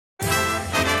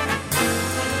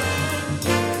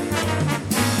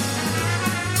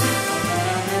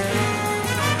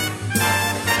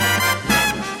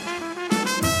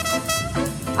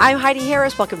I'm Heidi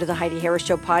Harris. Welcome to the Heidi Harris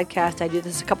Show podcast. I do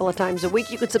this a couple of times a week.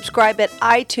 You can subscribe at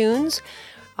iTunes,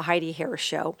 a Heidi Harris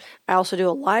Show. I also do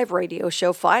a live radio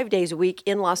show 5 days a week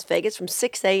in Las Vegas from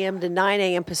 6 a.m. to 9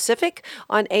 a.m. Pacific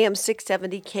on AM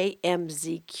 670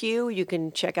 KMZQ. You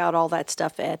can check out all that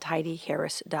stuff at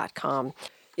HeidiHarris.com.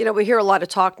 You know, we hear a lot of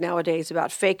talk nowadays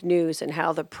about fake news and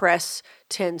how the press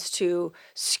tends to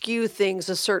skew things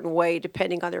a certain way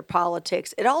depending on their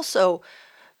politics.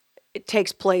 It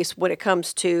takes place when it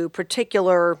comes to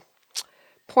particular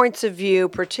points of view,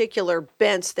 particular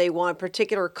bents they want,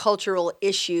 particular cultural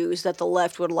issues that the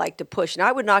left would like to push. And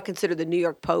I would not consider the New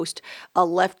York Post a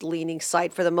left-leaning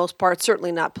site for the most part,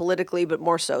 certainly not politically, but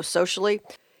more so socially.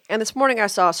 And this morning I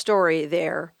saw a story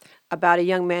there about a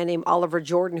young man named Oliver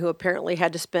Jordan who apparently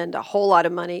had to spend a whole lot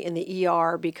of money in the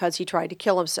ER because he tried to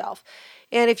kill himself.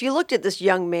 And if you looked at this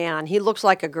young man, he looks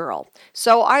like a girl.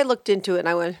 So I looked into it and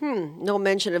I went, no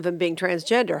mention of him being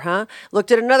transgender, huh?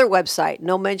 Looked at another website,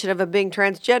 no mention of him being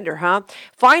transgender, huh?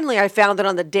 Finally, I found it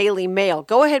on the Daily Mail.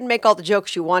 Go ahead and make all the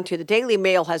jokes you want to. The Daily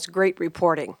Mail has great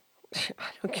reporting.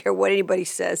 I don't care what anybody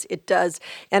says, it does,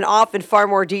 and often far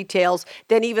more details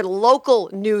than even local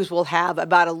news will have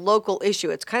about a local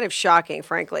issue. It's kind of shocking,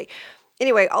 frankly.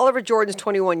 Anyway, Oliver Jordan's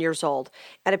 21 years old,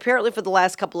 and apparently for the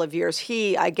last couple of years,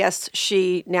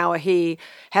 now a he,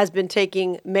 has been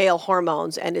taking male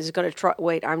hormones and is going to try,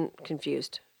 wait, I'm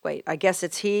confused. Wait, I guess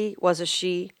it's he, was a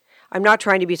she? I'm not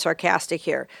trying to be sarcastic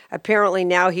here. Apparently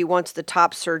now he wants the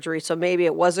top surgery, so maybe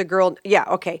it was a girl. Yeah,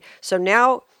 okay, so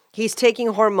now he's taking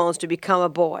hormones to become a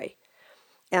boy,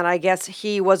 and I guess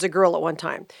he was a girl at one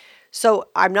time. So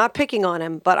I'm not picking on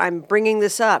him, but I'm bringing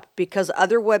this up because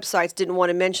other websites didn't want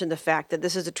to mention the fact that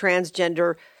this is a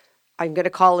transgender, I'm going to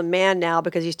call him man now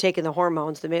because he's taking the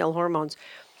hormones, the male hormones,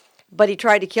 but he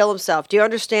tried to kill himself. Do you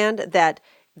understand that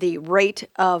the rate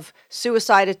of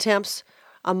suicide attempts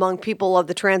among people of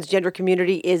the transgender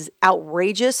community is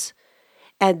outrageous?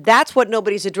 And that's what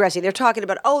nobody's addressing. They're talking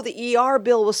about, the ER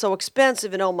bill was so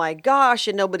expensive and oh my gosh,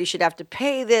 and nobody should have to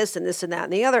pay this and this and that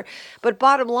and the other. But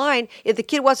bottom line, if the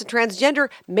kid wasn't transgender,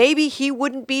 maybe he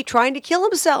wouldn't be trying to kill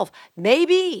himself.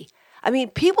 Maybe. I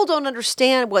mean, people don't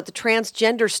understand what the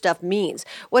transgender stuff means.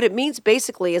 What it means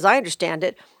basically, as I understand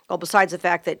it, well, besides the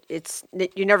fact that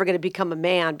you're never going to become a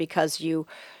man because you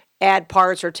add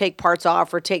parts or take parts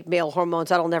off or take male hormones.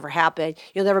 That'll never happen.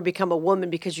 You'll never become a woman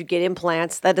because you get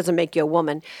implants. That doesn't make you a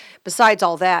woman. Besides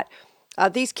all that,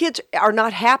 these kids are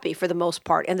not happy for the most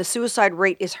part, and the suicide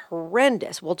rate is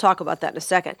horrendous. We'll talk about that in a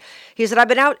second. He said, I've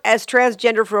been out as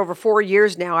transgender for over 4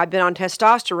 years now. I've been on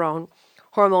testosterone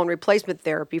hormone replacement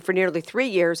therapy for nearly 3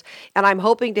 years, and I'm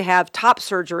hoping to have top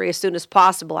surgery as soon as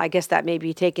possible. I guess that may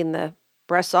be taking the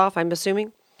breasts off, I'm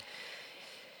assuming.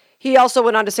 He also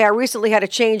went on to say, I recently had a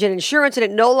change in insurance and it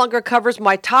no longer covers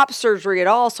my top surgery at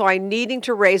all, so I'm needing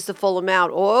to raise the full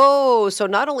amount. Oh, so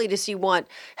not only does he want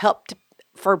help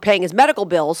for paying his medical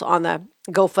bills on the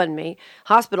GoFundMe,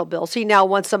 hospital bills, he now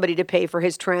wants somebody to pay for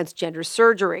his transgender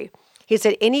surgery. He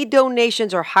said, any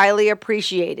donations are highly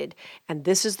appreciated. And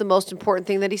this is the most important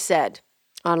thing that he said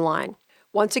online.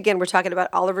 Once again, we're talking about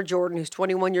Oliver Jordan, who's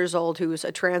 21 years old, who's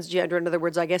a transgender. In other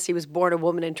words, I guess he was born a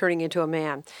woman and turning into a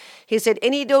man. He said,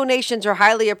 any donations are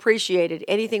highly appreciated.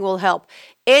 Anything will help.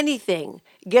 Anything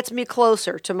gets me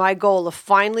closer to my goal of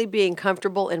finally being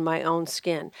comfortable in my own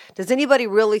skin. Does anybody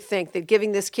really think that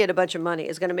giving this kid a bunch of money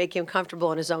is going to make him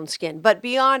comfortable in his own skin? But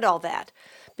beyond all that,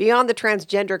 beyond the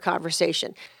transgender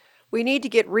conversation, we need to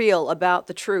get real about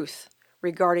the truth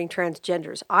regarding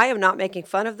transgenders. I am not making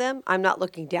fun of them. I'm not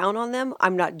looking down on them.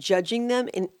 I'm not judging them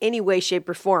in any way, shape,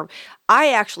 or form.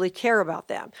 I actually care about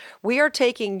them. We are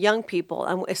taking young people,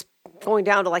 and it's going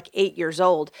down to like 8 years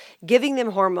old, giving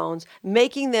them hormones,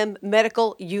 making them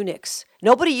medical eunuchs.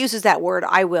 Nobody uses that word.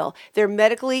 I will. They're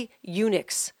medically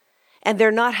eunuchs. And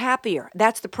they're not happier.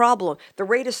 That's the problem. The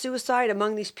rate of suicide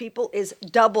among these people is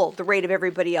double the rate of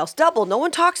everybody else. Double. No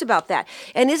one talks about that.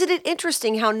 And isn't it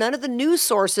interesting how none of the news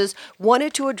sources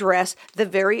wanted to address the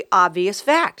very obvious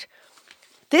fact?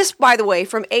 This, by the way,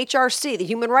 from HRC, the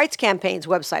Human Rights Campaign's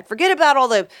website. Forget about all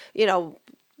the,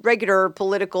 regular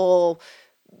political,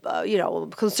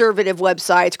 conservative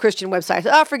websites, Christian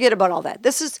websites. Forget about all that.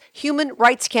 This is Human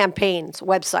Rights Campaign's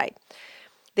website.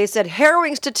 They said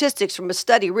harrowing statistics from a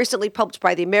study recently published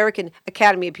by the American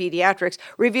Academy of Pediatrics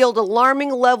revealed alarming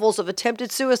levels of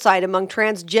attempted suicide among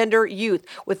transgender youth,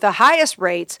 with the highest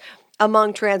rates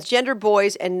among transgender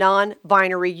boys and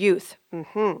non-binary youth.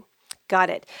 Got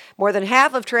it. More than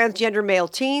half of transgender male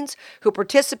teens who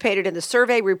participated in the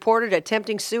survey reported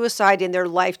attempting suicide in their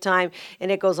lifetime, and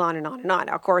it goes on and on and on.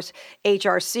 Now, of course,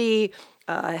 HRC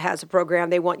has a program.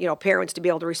 They want, parents to be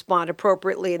able to respond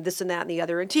appropriately and this and that and the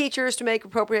other, and teachers to make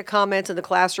appropriate comments in the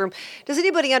classroom. Does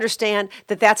anybody understand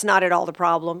that that's not at all the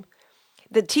problem?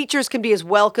 The teachers can be as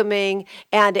welcoming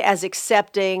and as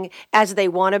accepting as they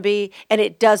want to be, and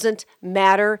it doesn't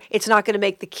matter. It's not going to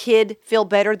make the kid feel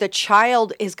better. The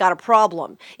child has got a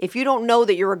problem. If you don't know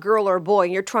that you're a girl or a boy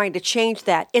and you're trying to change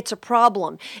that, it's a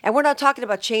problem. And we're not talking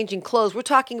about changing clothes. We're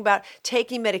talking about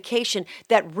taking medication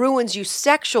that ruins you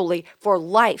sexually for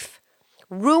life.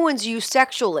 Ruins you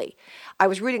sexually. I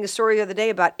was reading a story the other day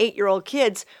about 8-year-old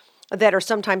kids that are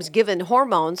sometimes given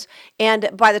hormones. And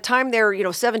by the time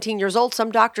they're, 17 years old,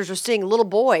 some doctors are seeing little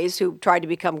boys who tried to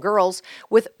become girls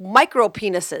with micro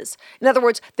penises. In other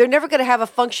words, they're never going to have a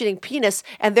functioning penis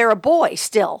and they're a boy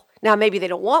still. Now, maybe they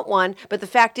don't want one, but the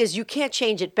fact is you can't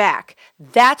change it back.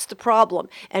 That's the problem.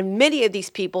 And many of these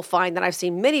people find that I've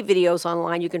seen many videos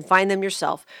online. You can find them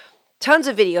yourself. Tons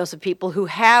of videos of people who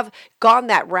have gone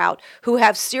that route, who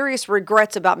have serious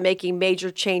regrets about making major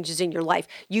changes in your life.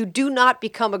 You do not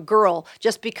become a girl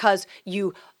just because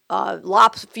you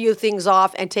lop a few things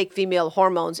off and take female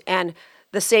hormones, and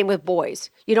the same with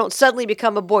boys. You don't suddenly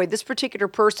become a boy. This particular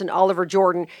person, Oliver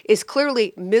Jordan, is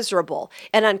clearly miserable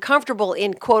and uncomfortable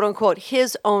in quote unquote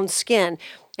his own skin.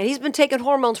 And he's been taking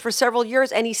hormones for several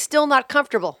years and he's still not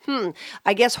comfortable.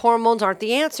 I guess hormones aren't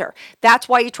the answer. That's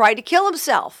why he tried to kill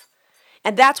himself.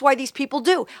 And that's why these people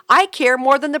do. I care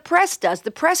more than the press does.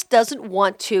 The press doesn't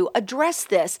want to address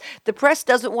this. The press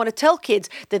doesn't want to tell kids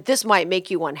that this might make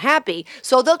you unhappy,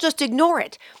 so they'll just ignore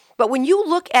it. But when you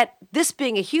look at this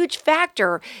being a huge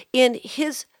factor in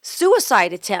his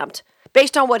suicide attempt,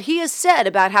 based on what he has said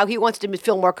about how he wants to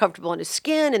feel more comfortable in his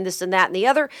skin and this and that and the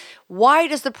other, why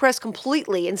does the press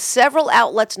completely, in several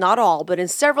outlets, not all, but in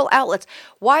several outlets,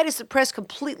 why does the press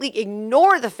completely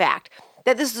ignore the fact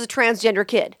that this is a transgender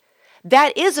kid?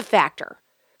 That is a factor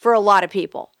for a lot of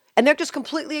people, and they're just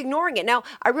completely ignoring it. Now,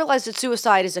 I realize that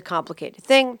suicide is a complicated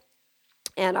thing,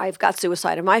 and I've got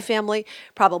suicide in my family.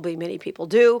 Probably many people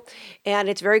do, and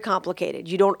it's very complicated.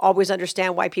 You don't always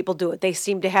understand why people do it. They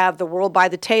seem to have the world by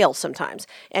the tail sometimes,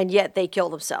 and yet they kill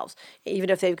themselves,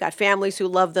 even if they've got families who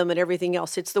love them and everything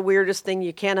else. It's the weirdest thing.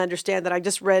 You can't understand that. I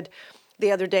just read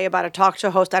the other day about a talk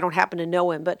show host. I don't happen to know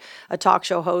him, but a talk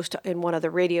show host in one of the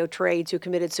radio trades who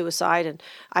committed suicide, and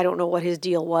I don't know what his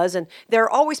deal was. And there are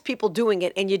always people doing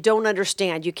it, and you don't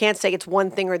understand. You can't say it's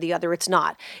one thing or the other. It's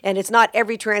not. And it's not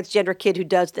every transgender kid who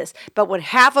does this. But when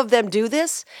half of them do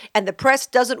this, and the press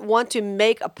doesn't want to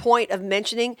make a point of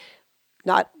mentioning,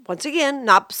 not, once again,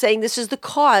 not saying this is the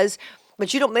cause,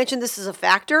 but you don't mention this as a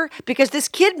factor because this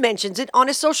kid mentions it on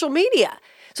his social media.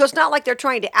 So it's not like they're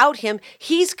trying to out him.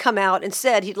 He's come out and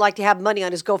said he'd like to have money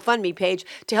on his GoFundMe page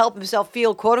to help himself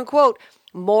feel, quote unquote,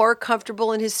 more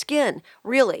comfortable in his skin.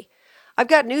 Really. I've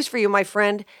got news for you, my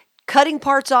friend. Cutting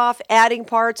parts off, adding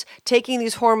parts, taking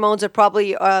these hormones that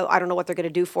probably, I don't know what they're going to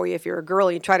do for you if you're a girl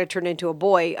and you try to turn into a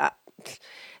boy.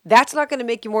 That's not going to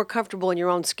make you more comfortable in your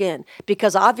own skin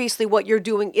because obviously what you're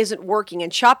doing isn't working.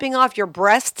 And chopping off your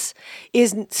breasts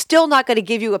is still not going to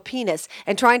give you a penis.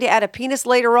 And trying to add a penis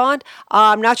later on,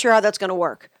 I'm not sure how that's going to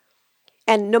work.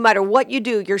 And no matter what you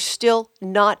do, you're still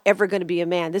not ever going to be a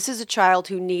man. This is a child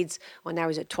who needs, well, now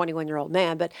he's a 21-year-old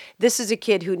man, but this is a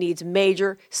kid who needs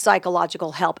major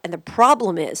psychological help. And the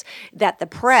problem is that the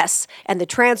press and the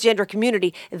transgender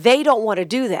community, they don't want to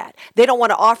do that. They don't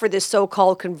want to offer this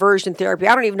so-called conversion therapy.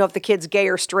 I don't even know if the kid's gay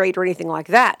or straight or anything like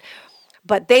that.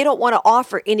 But they don't want to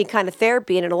offer any kind of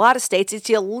therapy. And in a lot of states, it's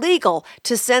illegal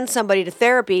to send somebody to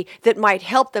therapy that might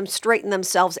help them straighten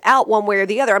themselves out one way or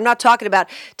the other. I'm not talking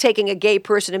about taking a gay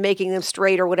person and making them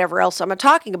straight or whatever else. I'm not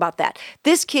talking about that.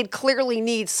 This kid clearly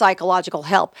needs psychological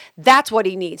help. That's what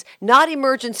he needs. Not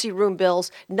emergency room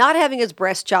bills, not having his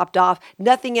breast chopped off,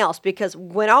 nothing else. Because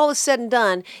when all is said and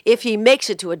done, if he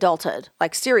makes it to adulthood,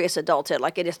 like serious adulthood,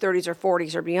 like in his 30s or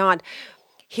 40s or beyond,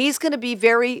 he's going to be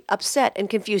very upset and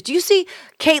confused. Do you see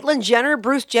Caitlyn Jenner,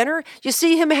 Bruce Jenner? Do you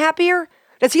see him happier?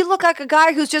 Does he look like a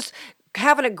guy who's just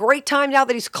having a great time now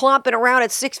that he's clomping around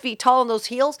at 6 feet tall in those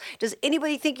heels? Does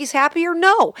anybody think he's happier?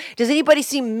 No. Does anybody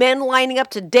see men lining up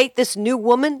to date this new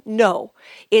woman? No.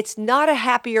 It's not a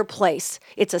happier place.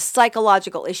 It's a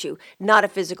psychological issue, not a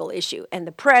physical issue. And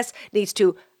the press needs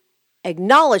to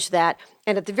acknowledge that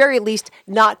and at the very least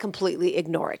not completely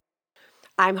ignore it.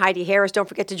 I'm Heidi Harris. Don't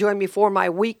forget to join me for my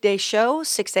weekday show,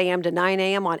 6 a.m. to 9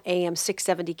 a.m. on AM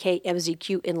 670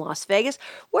 KMZQ in Las Vegas,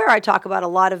 where I talk about a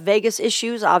lot of Vegas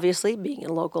issues, obviously, being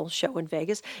a local show in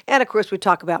Vegas. And of course, we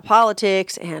talk about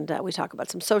politics and we talk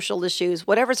about some social issues.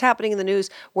 Whatever's happening in the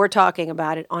news, we're talking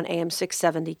about it on AM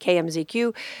 670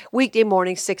 KMZQ, weekday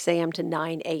morning, 6 a.m. to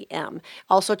 9 a.m.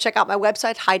 Also, check out my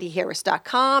website,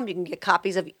 HeidiHarris.com. You can get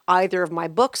copies of either of my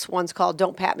books. One's called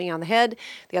Don't Pat Me on the Head.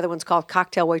 The other one's called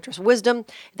Cocktail Waitress Wisdom.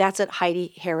 That's at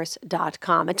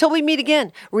HeidiHarris.com. Until we meet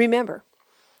again, remember,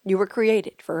 you were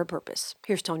created for a purpose.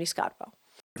 Here's Tony Scottwell.